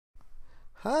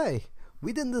Hi!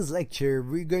 Within this lecture,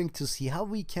 we're going to see how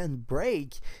we can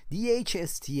break the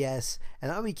HSTS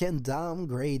and how we can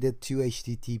downgrade it to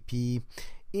HTTP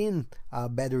in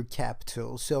Better Cap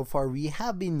tool. So far, we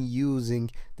have been using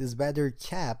this Better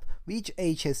Cap with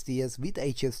HSTS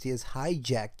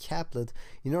hijack caplet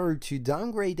in order to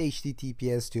downgrade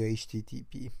HTTPS to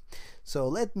HTTP. So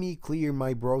let me clear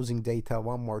my browsing data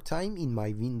one more time in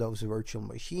my Windows virtual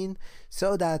machine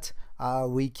so that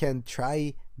we can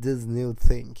try this new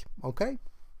thing, okay?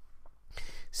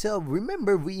 So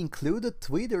remember, we included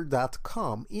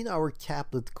twitter.com in our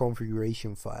caplet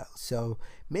configuration file. So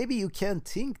maybe you can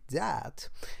think that,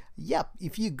 yep,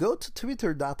 if you go to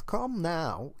twitter.com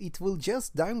now, it will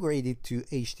just downgrade it to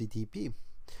HTTP.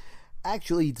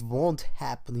 Actually, it won't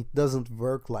happen. It doesn't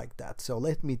work like that. So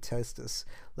let me test this.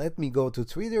 Let me go to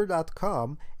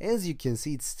twitter.com. As you can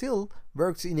see, it still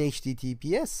works in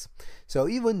HTTPS. So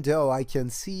even though I can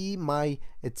see my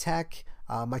attack,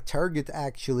 my target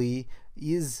actually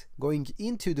is going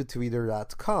into the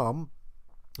twitter.com,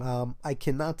 I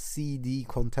cannot see the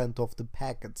content of the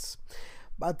packets.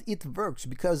 But it works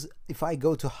because if I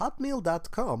go to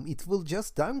hotmail.com, it will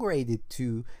just downgrade it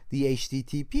to the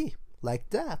HTTP.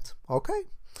 Like that, okay?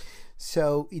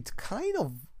 So it kind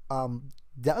of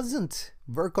doesn't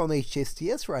work on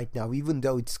HSTS right now, even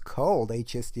though it's called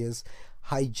HSTS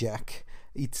hijack.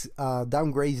 It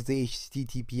downgrades the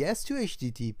HTTPS to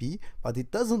HTTP, but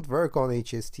it doesn't work on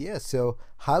HSTS. So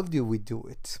how do we do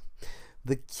it?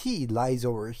 The key lies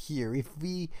over here. If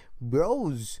we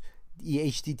browse the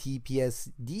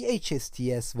HTTPS, the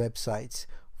HSTS websites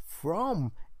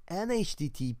from an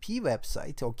HTTP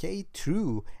website, okay,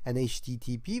 through an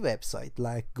HTTP website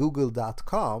like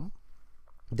google.com,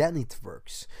 then it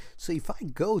works. So if I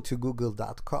go to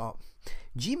google.com,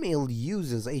 Gmail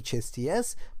uses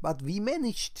HSTS, but we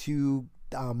managed to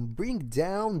bring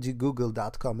down the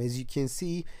google.com. As you can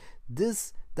see,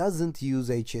 this doesn't use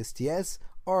HSTS,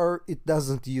 or it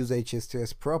doesn't use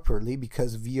HSTS properly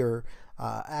because we are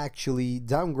actually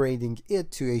downgrading it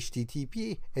to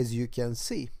HTTP, as you can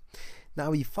see.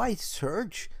 Now if I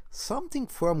search something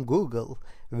from Google,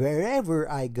 wherever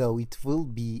I go it will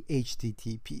be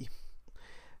HTTP.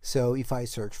 So if I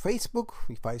search Facebook,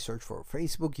 if I search for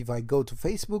Facebook, if I go to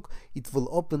Facebook, it will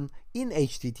open in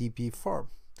HTTP form.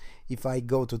 If I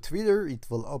go to Twitter, it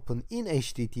will open in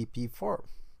HTTP form.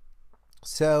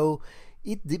 So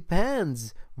it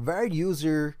depends where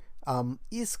user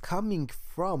is coming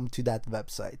from to that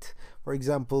website. For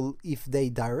example, if they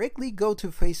directly go to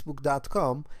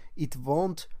facebook.com, it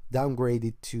won't downgrade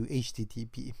it to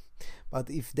HTTP. But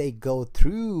if they go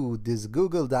through this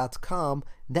google.com,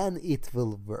 then it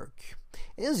will work.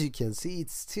 As you can see,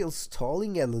 it's still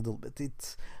stalling a little bit.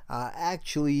 It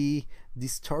actually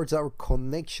distorts our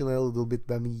connection a little bit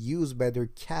when we use Better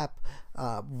Cap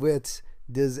with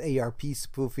this ARP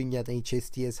spoofing and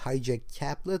HSTS hijack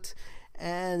caplet,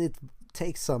 and it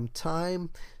takes some time.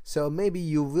 So maybe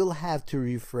you will have to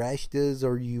refresh this,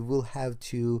 or you will have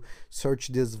to search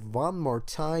this one more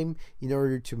time in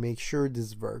order to make sure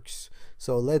this works.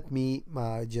 So let me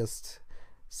just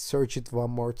search it one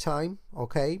more time,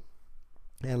 okay?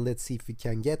 And let's see if we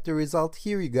can get the result.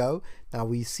 Here you go. Now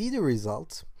we see the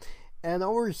result. And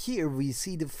over here we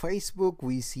see the Facebook,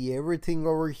 we see everything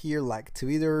over here like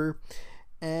Twitter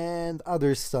and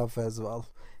other stuff as well.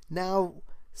 Now,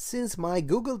 since my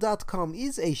google.com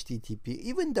is HTTP,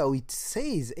 even though it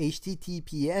says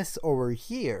HTTPS over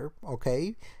here,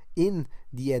 okay, in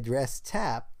the address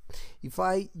tab, if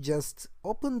I just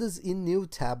open this in new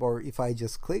tab, or if I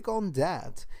just click on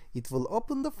that, it will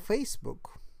open the Facebook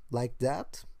like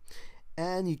that.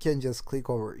 And you can just click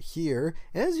over here,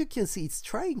 and as you can see, it's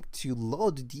trying to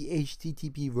load the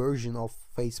HTTP version of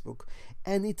Facebook,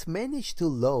 and it managed to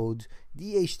load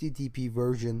the HTTP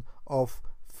version of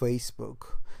Facebook.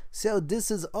 So this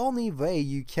is only way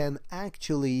you can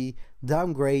actually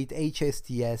downgrade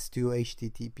HSTS to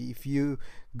HTTP, if you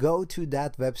go to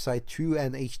that website through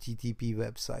an HTTP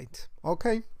website,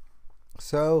 okay?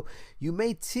 So you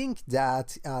may think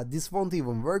that this won't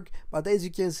even work, but as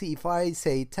you can see, if I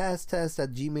say test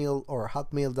at gmail or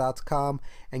hotmail.com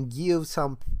and give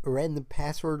some random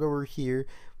password over here,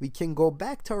 we can go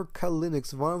back to our Kali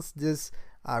Linux. Once this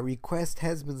request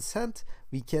has been sent,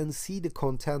 we can see the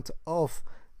content of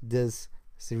this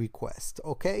request,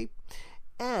 okay?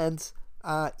 And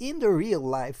in the real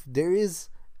life, there is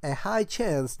a high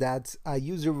chance that a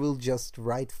user will just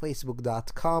write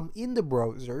facebook.com in the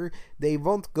browser. They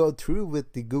won't go through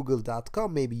with the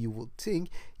google.com. Maybe you would think,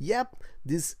 yep,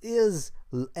 this is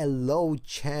a low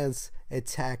chance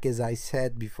attack, as I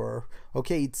said before.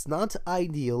 Okay, it's not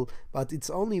ideal, but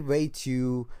it's only way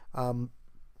to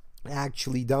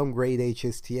actually downgrade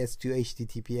HSTS to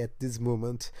HTTP at this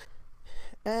moment.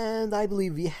 And I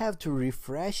believe we have to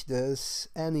refresh this,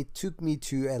 and it took me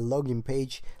to a login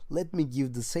page. Let me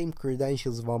give the same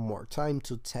credentials one more time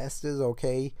to test this.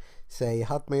 Okay, say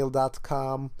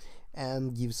hotmail.com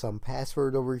and give some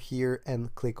password over here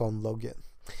and click on login.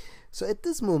 So at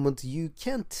this moment you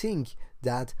can think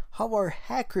that how our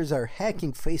hackers are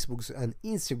hacking Facebooks and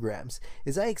Instagrams.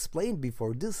 As I explained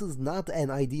before, this is not an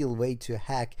ideal way to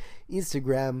hack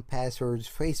Instagram passwords,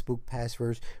 Facebook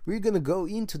passwords. We're gonna go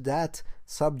into that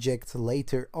subject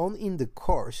later on in the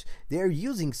course. They are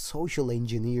using social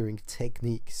engineering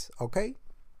techniques, okay?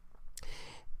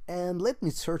 And let me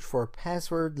search for a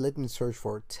password, let me search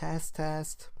for test,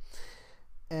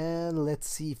 and let's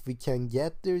see if we can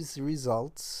get these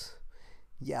results.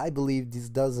 Yeah, I believe this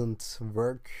doesn't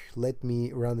work. Let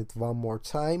me run it one more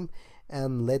time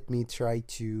and let me try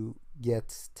to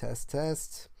get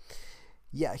test.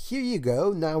 Yeah, here you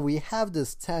go. Now we have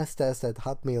this test at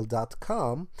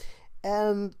hotmail.com,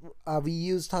 and we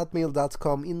used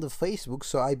hotmail.com in the Facebook,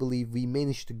 so I believe we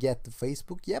managed to get the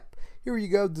Facebook. Yep, here you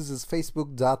go. This is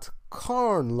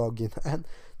facebook.com login, and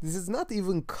this is not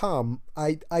even com.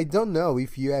 I don't know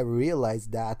if you ever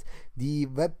realized that the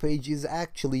web page is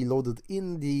actually loaded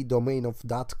in the domain of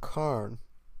 .com.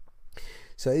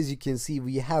 So as you can see,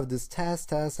 we have this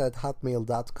test at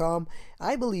hotmail.com.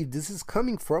 I believe this is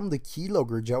coming from the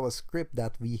keylogger JavaScript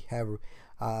that we have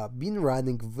been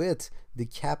running with the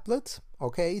caplet.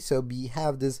 Okay, so we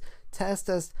have this test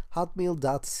as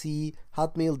hotmail.c,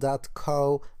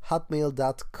 hotmail.co,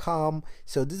 hotmail.com.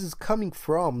 So this is coming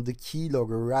from the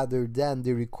keylogger rather than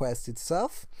the request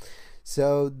itself.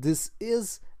 So this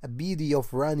is a beauty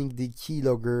of running the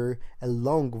keylogger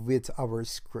along with our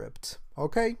script.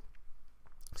 Okay,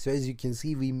 so as you can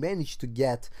see, we managed to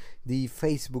get the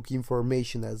Facebook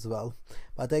information as well.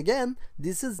 But again,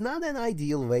 this is not an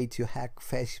ideal way to hack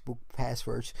Facebook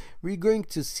passwords. We're going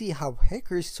to see how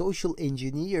hackers social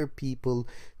engineer people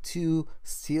to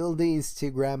steal the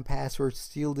Instagram passwords,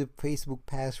 steal the Facebook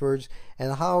passwords,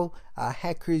 and how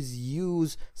hackers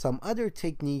use some other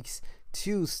techniques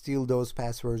to steal those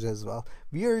passwords as well.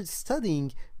 We are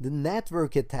studying the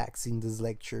network attacks in this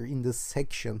lecture, in this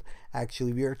section.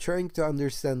 Actually, we are trying to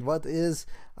understand what is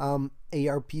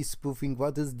ARP spoofing,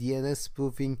 what is DNS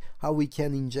spoofing, how we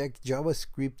can inject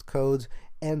JavaScript code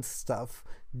and stuff.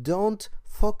 Don't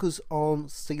focus on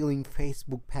stealing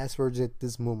Facebook passwords at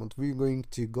this moment. We're going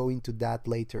to go into that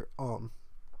later on.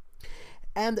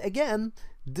 And again,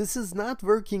 this is not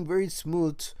working very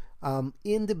smooth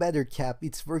in the better cap.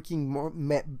 It's working more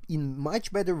in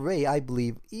much better way, I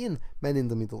believe, in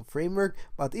man-in-the-middle framework.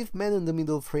 But if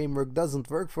man-in-the-middle framework doesn't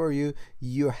work for you,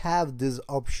 you have this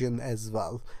option as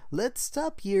well. Let's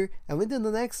stop here, and within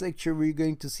the next lecture we're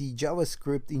going to see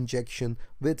JavaScript injection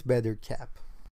with better cap.